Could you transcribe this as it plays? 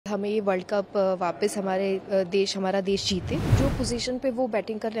हमें ये world cup वापस हमारा देश जीते। जो पोजीशन पे वो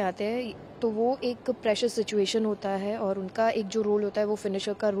बैटिंग करने आते हैं तो वो एक प्रेशर सिचुएशन होता है और उनका एक जो रोल होता है वो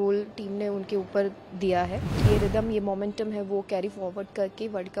फिनिशर का रोल टीम ने उनके ऊपर दिया है। ये रिदम, ये मोमेंटम है वो कैरी फॉरवर्ड करके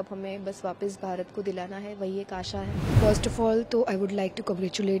वर्ल्ड कप हमें बस वापस भारत को दिलाना है, वही एक आशा है। फर्स्ट ऑफ ऑल तो I would like to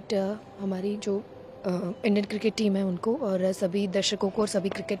congratulate हमारी जो इंडियन क्रिकेट टीम है उनको और सभी दर्शकों को और सभी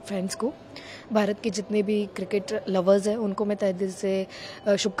क्रिकेट फैंस को। भारत के जितने भी क्रिकेट लवर्स हैं उनको मैं तहे दिल से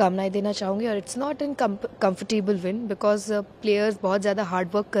शुभकामनाएं देना चाहूँगी। और it's not an comfortable win because players बहुत ज़्यादा हार्ड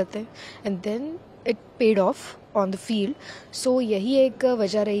वर्क करते हैं and then it paid of on the field. सो यही एक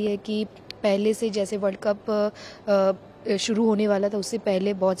वजह रही है कि पहले से जैसे वर्ल्ड कप शुरू होने वाला था उससे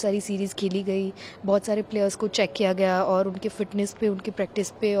पहले बहुत सारी सीरीज़ खेली गई, बहुत सारे प्लेयर्स को चेक किया गया और उनके फिटनेस पे, उनके प्रैक्टिस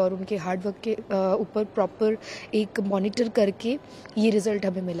पे और उनके हार्डवर्क के ऊपर प्रॉपर एक मॉनिटर करके ये रिजल्ट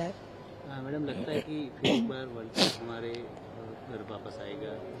हमें मिला है। मैडम, लगता है कि फिर एक बार वर्ल्ड कप हमारे घर वापस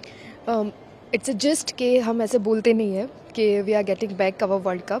आएगा? इट्स अ जस्ट कि हम ऐसे बोलते नहीं है कि we are getting back our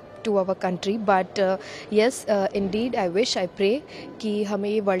world cup to our country, but yes Indeed I wish, I pray कि हमें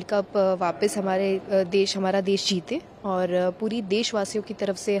ये वर्ल्ड कप वापस हमारा देश जीते और पूरी देशवासियों की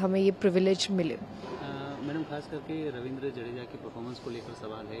तरफ से हमें ये प्रिविलेज मिले। मैडम, खास करके रविंद्र जडेजा की परफॉर्मेंस को लेकर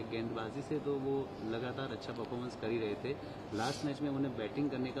सवाल है। गेंदबाजी से तो वो लगातार अच्छा परफॉर्मेंस कर ही रहे थे। लास्ट मैच में उन्हें बैटिंग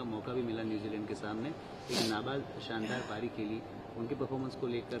करने का मौका भी मिला न्यूजीलैंड के सामने, एक नाबाद शानदार पारी खेली। उनके परफॉर्मेंस को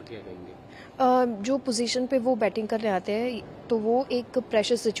लेकर क्या कहेंगे? जो पोजीशन पे वो बैटिंग करने आते हैं तो वो एक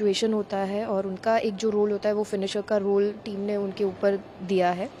प्रेशर सिचुएशन होता है और उनका एक जो रोल होता है वो फिनिशर का रोल टीम ने उनके ऊपर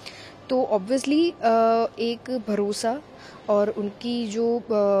दिया है। तो ऑब्वियसली एक भरोसा और उनकी जो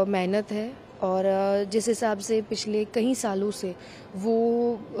मेहनत है और जिस हिसाब से पिछले कई सालों से वो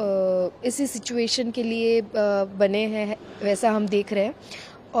इसी सिचुएशन के लिए बने हैं वैसा हम देख रहे हैं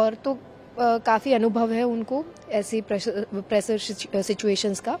और तो काफ़ी अनुभव है उनको ऐसे प्रेशर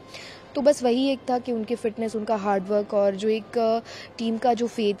सिचुएशंस का। तो बस वही एक था कि उनकी फिटनेस, उनका हार्डवर्क और जो एक टीम का जो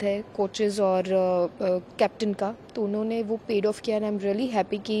फेथ है कोचेस और कैप्टन का, तो उन्होंने वो पेड ऑफ किया। And I am really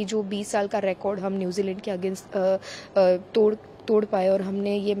happy कि जो 20 साल का रिकॉर्ड हम न्यूजीलैंड के अगेंस्ट तोड़ पाए और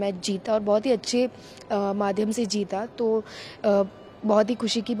हमने ये मैच जीता और बहुत ही अच्छे माध्यम से जीता। तो बहुत ही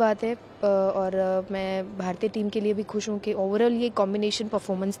खुशी की बात है और मैं भारतीय टीम के लिए भी खुश हूँ कि ओवरऑल ये कॉम्बिनेशन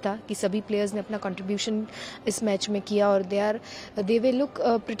परफॉर्मेंस था कि सभी प्लेयर्स ने अपना कंट्रीब्यूशन इस मैच में किया और they will look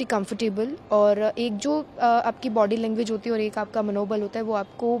pretty comfortable. और एक जो आपकी बॉडी लैंग्वेज होती है और एक आपका मनोबल होता है वो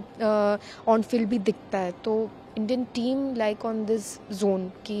आपको ऑन फील्ड भी दिखता है। तो Indian team like on this zone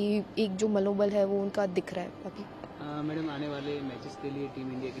कि एक जो मनोबल है वो उनका दिख रहा है अभी। मैडम, आने वाले मैचेस के लिए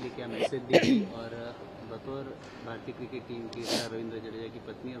टीम इंडिया के लिए क्या मैसेज देगी और बतौर भारतीय क्रिकेट टीम की रविंद्र जडेजा की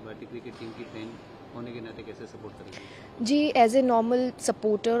पत्नी और भारतीय क्रिकेट टीम की फैन होने के नाते कैसे सपोर्ट करेंगे? जी, as a normal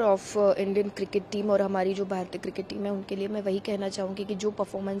supporter of Indian cricket team और हमारी जो भारतीय क्रिकेट टीम है उनके लिए मैं वही कहना चाहूँगी कि जो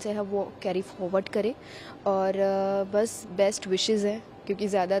परफॉर्मेंस है वो कैरी फॉरवर्ड करे और बस बेस्ट विशेज़ हैं क्योंकि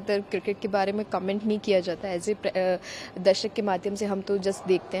ज़्यादातर क्रिकेट के बारे में कमेंट नहीं किया जाता। एज ए दर्शक के माध्यम से हम तो जस्ट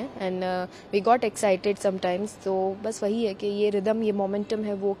देखते हैं and we got excited sometimes. तो बस वही है कि ये रिदम, ये मोमेंटम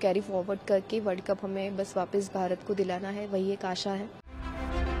है वो कैरी फॉरवर्ड करके वर्ल्ड कप हमें बस वापस भारत को दिलाना है, वही एक आशा है।